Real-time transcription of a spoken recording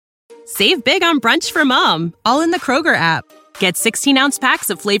Save big on brunch for mom, all in the Kroger app. Get 16-ounce packs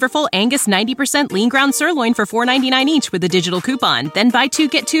of flavorful Angus 90% lean ground sirloin for $4.99 each with a digital coupon. Then buy 2,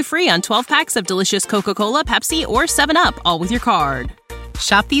 get 2 free on 12 packs of delicious Coca-Cola, Pepsi, or 7-Up, all with your card.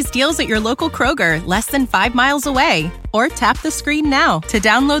 Shop these deals at your local Kroger, less than 5 miles away. Or tap the screen now to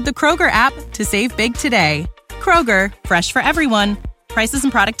download the Kroger app to save big today. Kroger, fresh for everyone. Prices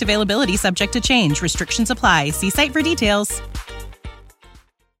and product availability subject to change. Restrictions apply. See site for details.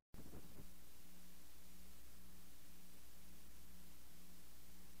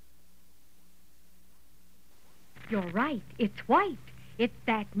 You're right. It's white. It's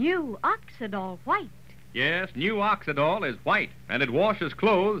that new Oxidol white. Yes, new Oxidol is white, and it washes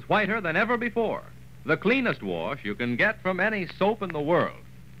clothes whiter than ever before. The cleanest wash you can get from any soap in the world.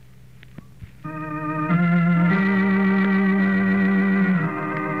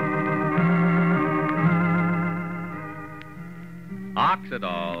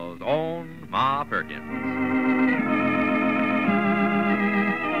 Oxidol's own Ma Perkins.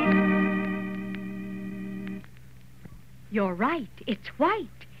 You're right. It's white.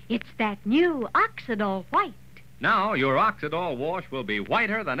 It's that new Oxidol white. Now your Oxidol wash will be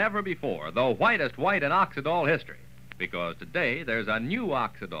whiter than ever before, the whitest white in Oxidol history. Because today there's a new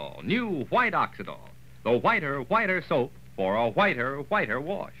Oxidol, new white Oxidol, the whiter soap for a whiter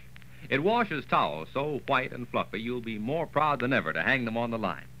wash. It washes towels so white and fluffy you'll be more proud than ever to hang them on the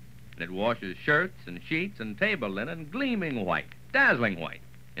line. And it washes shirts and sheets and table linen gleaming white, dazzling white.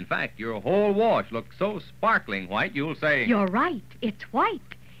 In fact, your whole wash looks so sparkling white, you'll say... You're right. It's white.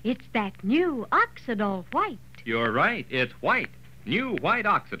 It's that new Oxidol white. You're right. It's white. New white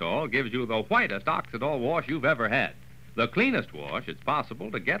Oxidol gives you the whitest Oxidol wash you've ever had. The cleanest wash it's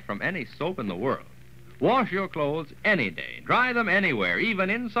possible to get from any soap in the world. Wash your clothes any day. Dry them anywhere, even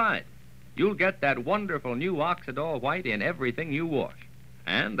inside. You'll get that wonderful new Oxidol white in everything you wash.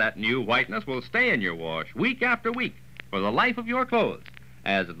 And that new whiteness will stay in your wash week after week for the life of your clothes,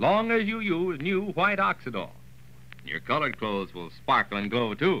 as long as you use new white Oxidol. Your colored clothes will sparkle and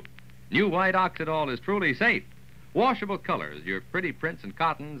glow, too. New white Oxidol is truly safe. Washable colors, your pretty prints and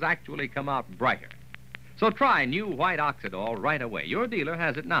cottons actually come out brighter. So try new white Oxidol right away. Your dealer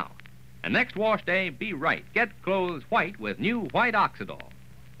has it now. And next wash day, be right. Get clothes white with new white Oxidol.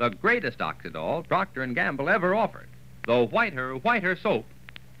 The greatest Oxidol Procter & Gamble ever offered. The whiter soap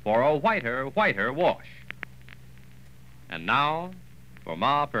for a whiter wash. And now... for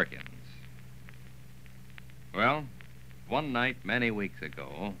Ma Perkins. Well, one night many weeks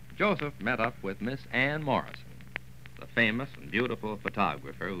ago, Joseph met up with Miss Ann Morrison, the famous and beautiful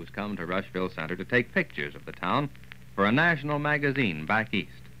photographer who's come to Rushville Center to take pictures of the town for a national magazine back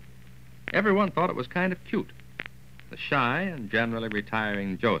east. Everyone thought it was kind of cute, the shy and generally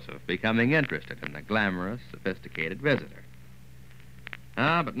retiring Joseph becoming interested in the glamorous, sophisticated visitor.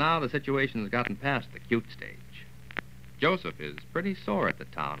 But now the situation has gotten past the cute stage. Joseph is pretty sore at the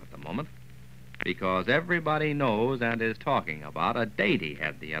town at the moment because everybody knows and is talking about a date he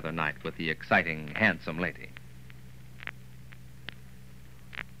had the other night with the exciting, handsome lady.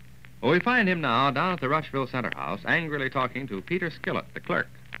 Well, we find him now down at the Rushville Center house angrily talking to Peter Skillett, the clerk.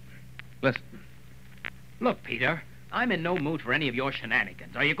 Listen. Look, Peter, I'm in no mood for any of your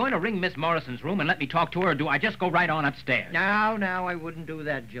shenanigans. Are you going to ring Miss Morrison's room and let me talk to her, or do I just go right on upstairs? Now, I wouldn't do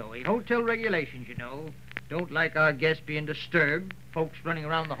that, Joey. Hotel regulations, you know. Don't like our guests being disturbed, folks running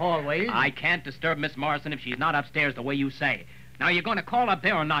around the hallways. I can't disturb Miss Morrison if she's not upstairs the way you say. Now, you going to call up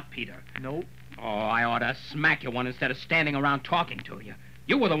there or not, Peter? Nope. Oh, I ought to smack you one instead of standing around talking to you.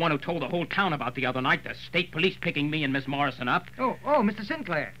 You were the one who told the whole town about the other night, the state police picking me and Miss Morrison up. Oh, Mr.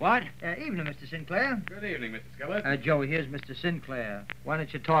 Sinclair. What? Evening, Mr. Sinclair. Good evening, Mr. Skillett. Joey, here's Mr. Sinclair. Why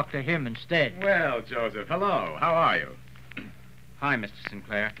don't you talk to him instead? Well, Joseph, hello. How are you? Hi, Mr.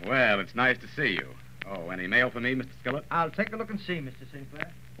 Sinclair. Well, it's nice to see you. Oh, any mail for me, Mr. Skillett? I'll take a look and see, Mr.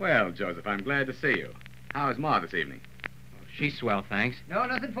 Sinclair. Well, Joseph, I'm glad to see you. How's Ma this evening? She's swell, thanks. No,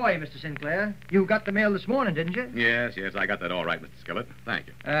 nothing for you, Mr. Sinclair. You got the mail this morning, didn't you? Yes, I got that all right, Mr. Skillett. Thank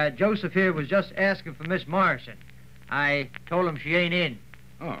you. Joseph here was just asking for Miss Morrison. I told him she ain't in.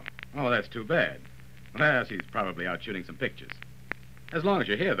 Oh, that's too bad. Well, she's probably out shooting some pictures. As long as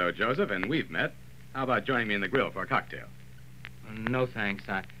you're here, though, Joseph, and we've met, how about joining me in the grill for a cocktail? No, thanks.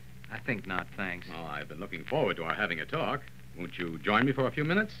 I think not, thanks. Well, I've been looking forward to our having a talk. Won't you join me for a few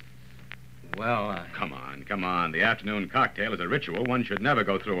minutes? Well, Come on. The afternoon cocktail is a ritual one should never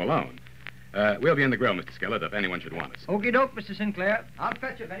go through alone. We'll be in the grill, Mr. Skillett, if anyone should want us. Okie doke, Mr. Sinclair. I'll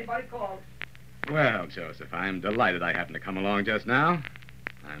fetch you if anybody calls. Well, Joseph, I'm delighted I happened to come along just now.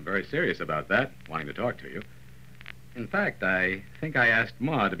 I'm very serious about that, wanting to talk to you. In fact, I think I asked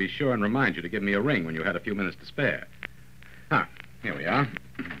Ma to be sure and remind you to give me a ring when you had a few minutes to spare. Here we are.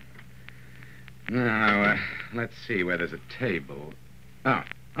 Now, let's see where there's a table. Oh,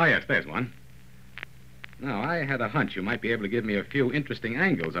 yes, there's one. Now, I had a hunch you might be able to give me a few interesting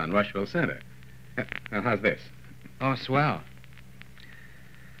angles on Rushville Center. Now, how's this? Oh, swell.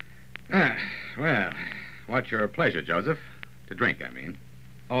 Well, what's your pleasure, Joseph? To drink, I mean.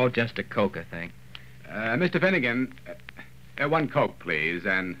 Oh, just a Coke, I think. Mr. Finnegan, one Coke, please,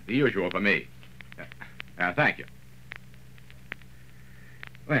 and the usual for me. Thank you.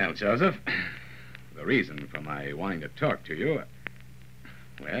 Well, Joseph, the reason for my wanting to talk to you,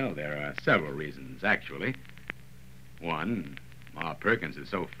 well, there are several reasons, actually. One, Ma Perkins is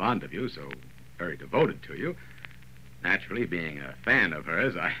so fond of you, so very devoted to you. Naturally, being a fan of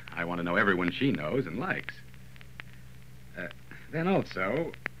hers, I want to know everyone she knows and likes. Then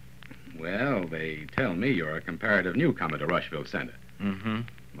also, well, they tell me you're a comparative newcomer to Rushville Center. Mm-hmm.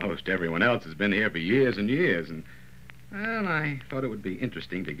 Most everyone else has been here for years and years, and, well, I thought it would be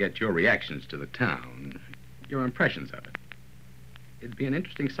interesting to get your reactions to the town, your impressions of it. It'd be an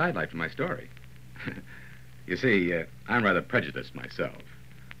interesting sidelight to my story. You see, I'm rather prejudiced myself.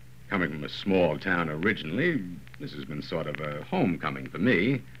 Coming from a small town originally, this has been sort of a homecoming for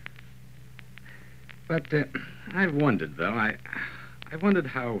me. But I've wondered, though, I've wondered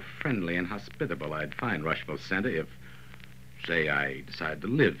how friendly and hospitable I'd find Rushville Center if, say, I decided to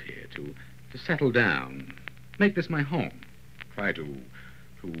live here, to settle down, make this my home, try to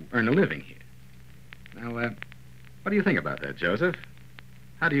earn a living here. Now, what do you think about that, Joseph?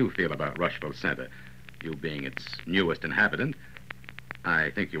 How do you feel about Rushville Center, you being its newest inhabitant?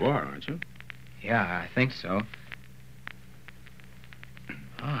 I think you are, aren't you? Yeah, I think so.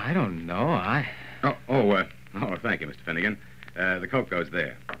 Oh, I don't know. Thank you, Mr. Finnegan. The Coke goes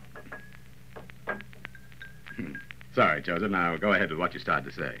there. Sorry, Joseph. Now, go ahead with what you started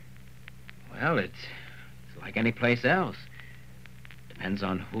to say. Well, it's like any place else. Depends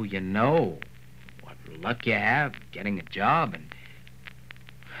on who you know, what luck you have getting a job, and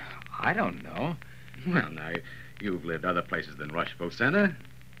I don't know. Well, now, you've lived other places than Rushville Center.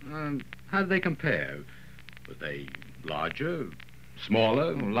 How do they compare? Were they larger,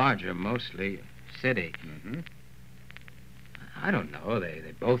 smaller? Oh, larger, mostly. City. Mm-hmm. I don't know.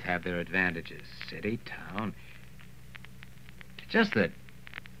 They both have their advantages. City, town. It's just that,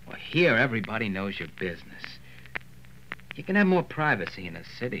 well, here everybody knows your business. You can have more privacy in a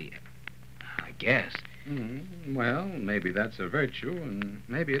city, I guess. Mm-hmm. Well, maybe that's a virtue, and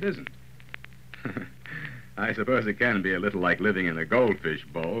maybe it isn't. I suppose it can be a little like living in a goldfish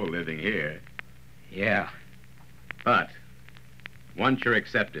bowl, living here. Yeah. But once you're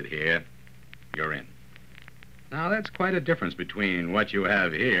accepted here, you're in. Now, that's quite a difference between what you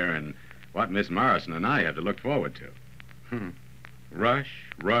have here and what Miss Morrison and I have to look forward to. Rush,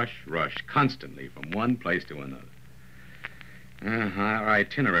 constantly from one place to another. Our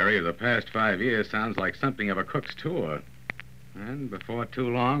itinerary of the past 5 years sounds like something of a cook's tour. And before too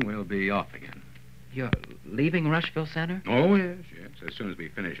long, we'll be off again. You're leaving Rushville Center? Oh, yes. As soon as we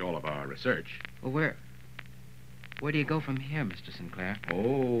finish all of our research. Well, where do you go from here, Mr. Sinclair?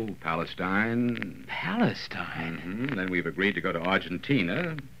 Oh, Palestine. Palestine? Mm-hmm. Then we've agreed to go to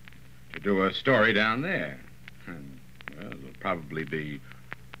Argentina to do a story down there. And, well, it'll probably be,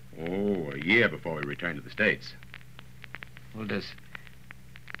 a year before we return to the States. Well, does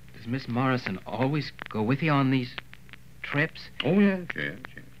Miss Morrison always go with you on these trips? Oh, yes.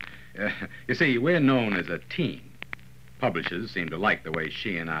 You see, we're known as a team. Publishers seem to like the way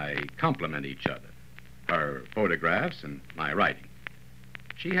she and I complement each other. Her photographs and my writing.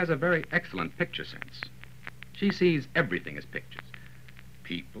 She has a very excellent picture sense. She sees everything as pictures.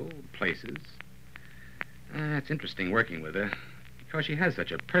 People, places. It's interesting working with her because she has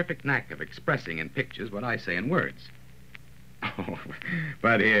such a perfect knack of expressing in pictures what I say in words. Oh,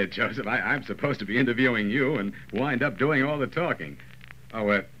 but here, Joseph, I'm supposed to be interviewing you and wind up doing all the talking.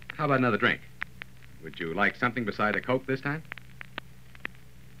 Oh, how about another drink? Would you like something beside a Coke this time?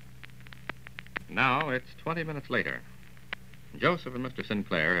 Now it's 20 minutes later. Joseph and Mr.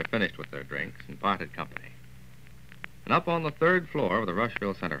 Sinclair have finished with their drinks and parted company. And up on the 3rd floor of the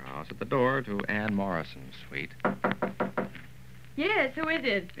Rushville Center house, at the door to Ann Morrison's suite. Yes, who is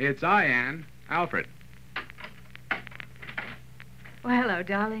it? It's I, Ann. Alfred. Well, hello,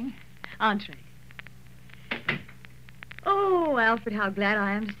 darling. Entree. Oh, Alfred, how glad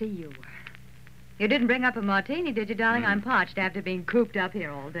I am to see you. You didn't bring up a martini, did you, darling? I'm parched after being cooped up here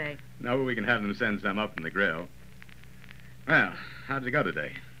all day. No, we can have them send some up from the grill. Well, how did it go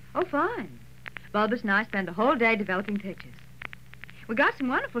today? Oh, fine. Bulbus and I spent the whole day developing pictures. We got some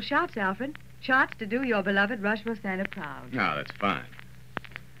wonderful shots, Alfred. Shots to do your beloved Rushville Center proud. Oh, that's fine.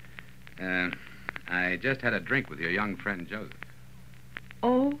 I just had a drink with your young friend, Joseph.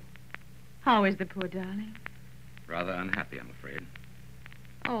 Oh? How is the poor darling? Rather unhappy, I'm afraid.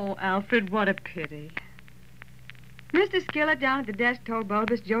 Oh, Alfred, what a pity. Mr. Skillet down at the desk told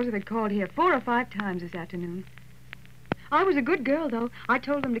Bulbous Joseph had called here 4 or 5 times this afternoon. I was a good girl, though. I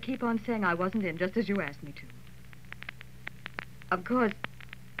told him to keep on saying I wasn't in, just as you asked me to. Of course,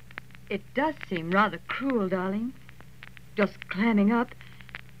 it does seem rather cruel, darling. Just clamming up.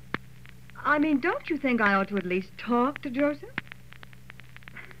 I mean, don't you think I ought to at least talk to Joseph?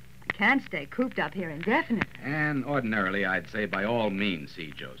 I can't stay cooped up here indefinitely. And ordinarily, I'd say by all means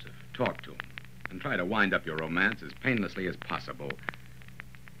see Joseph. Talk to him. And try to wind up your romance as painlessly as possible.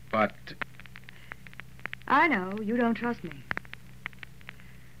 But I know, you don't trust me.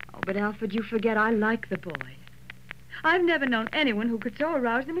 Oh, but Alfred, you forget I like the boy. I've never known anyone who could so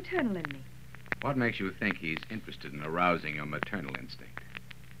arouse the maternal in me. what makes you think he's interested in arousing your maternal instinct?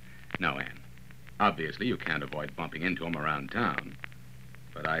 No, Anne. Obviously, you can't avoid bumping into him around town.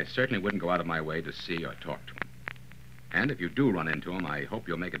 But I certainly wouldn't go out of my way to see or talk to him. And if you do run into him, I hope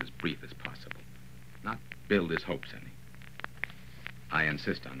you'll make it as brief as possible. Not build his hopes any. I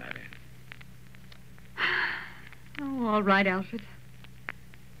insist on that, Anne. Oh, all right, Alfred.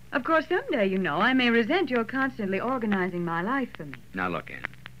 Of course, someday, you know, I may resent your constantly organizing my life for me. Now, look, Anne.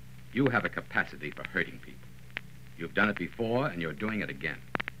 You have a capacity for hurting people. You've done it before, and you're doing it again.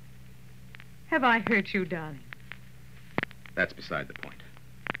 Have I hurt you, darling? That's beside the point.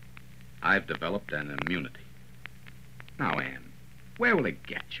 I've developed an immunity. Now, Anne, where will it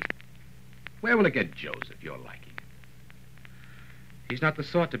get you? Where will it get Joseph, your liking? He's not the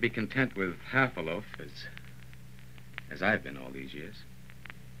sort to be content with half a loaf, as I've been all these years.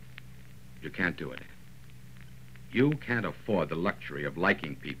 You can't do it, Anne. You can't afford the luxury of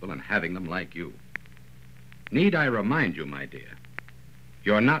liking people and having them like you. Need I remind you, my dear,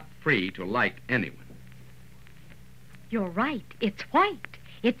 you're not free to like anyone. You're right. It's white.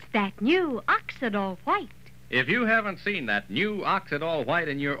 It's that new Oxidol white. If you haven't seen that new Oxidol white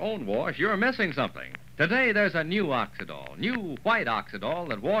in your own wash, you're missing something. Today, there's a new Oxidol, new white Oxidol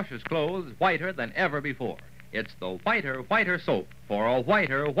that washes clothes whiter than ever before. It's the whiter soap for a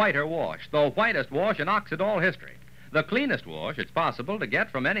whiter wash, the whitest wash in Oxidol history. The cleanest wash it's possible to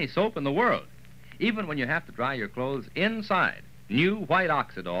get from any soap in the world. Even when you have to dry your clothes inside, new white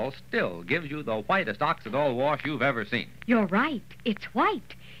Oxidol still gives you the whitest Oxidol wash you've ever seen. You're right. It's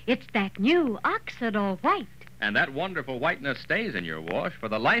white. It's that new Oxidol white. And that wonderful whiteness stays in your wash for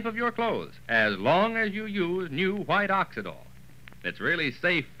the life of your clothes, as long as you use new white Oxidol. It's really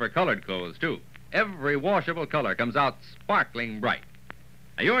safe for colored clothes, too. Every washable color comes out sparkling bright.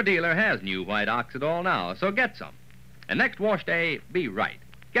 Now, your dealer has new white Oxidol now, so get some. And next wash day, be right.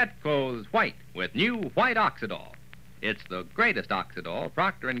 Get clothes white with new white Oxidol. It's the greatest Oxidol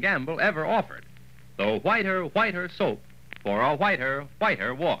Procter & Gamble ever offered. The whiter soap for a whiter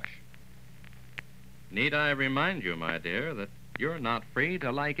wash. Need I remind you, my dear, that you're not free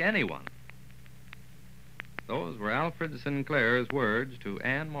to like anyone? Those were Alfred Sinclair's words to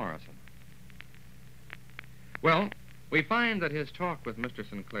Anne Morrison. Well, we find that his talk with Mr.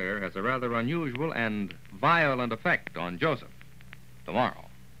 Sinclair has a rather unusual and violent effect on Joseph tomorrow.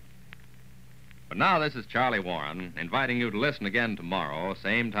 But now this is Charlie Warren inviting you to listen again tomorrow,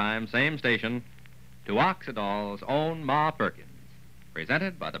 same time, same station, to Oxidol's own Ma Perkins,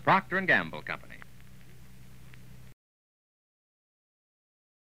 presented by the Procter & Gamble Company.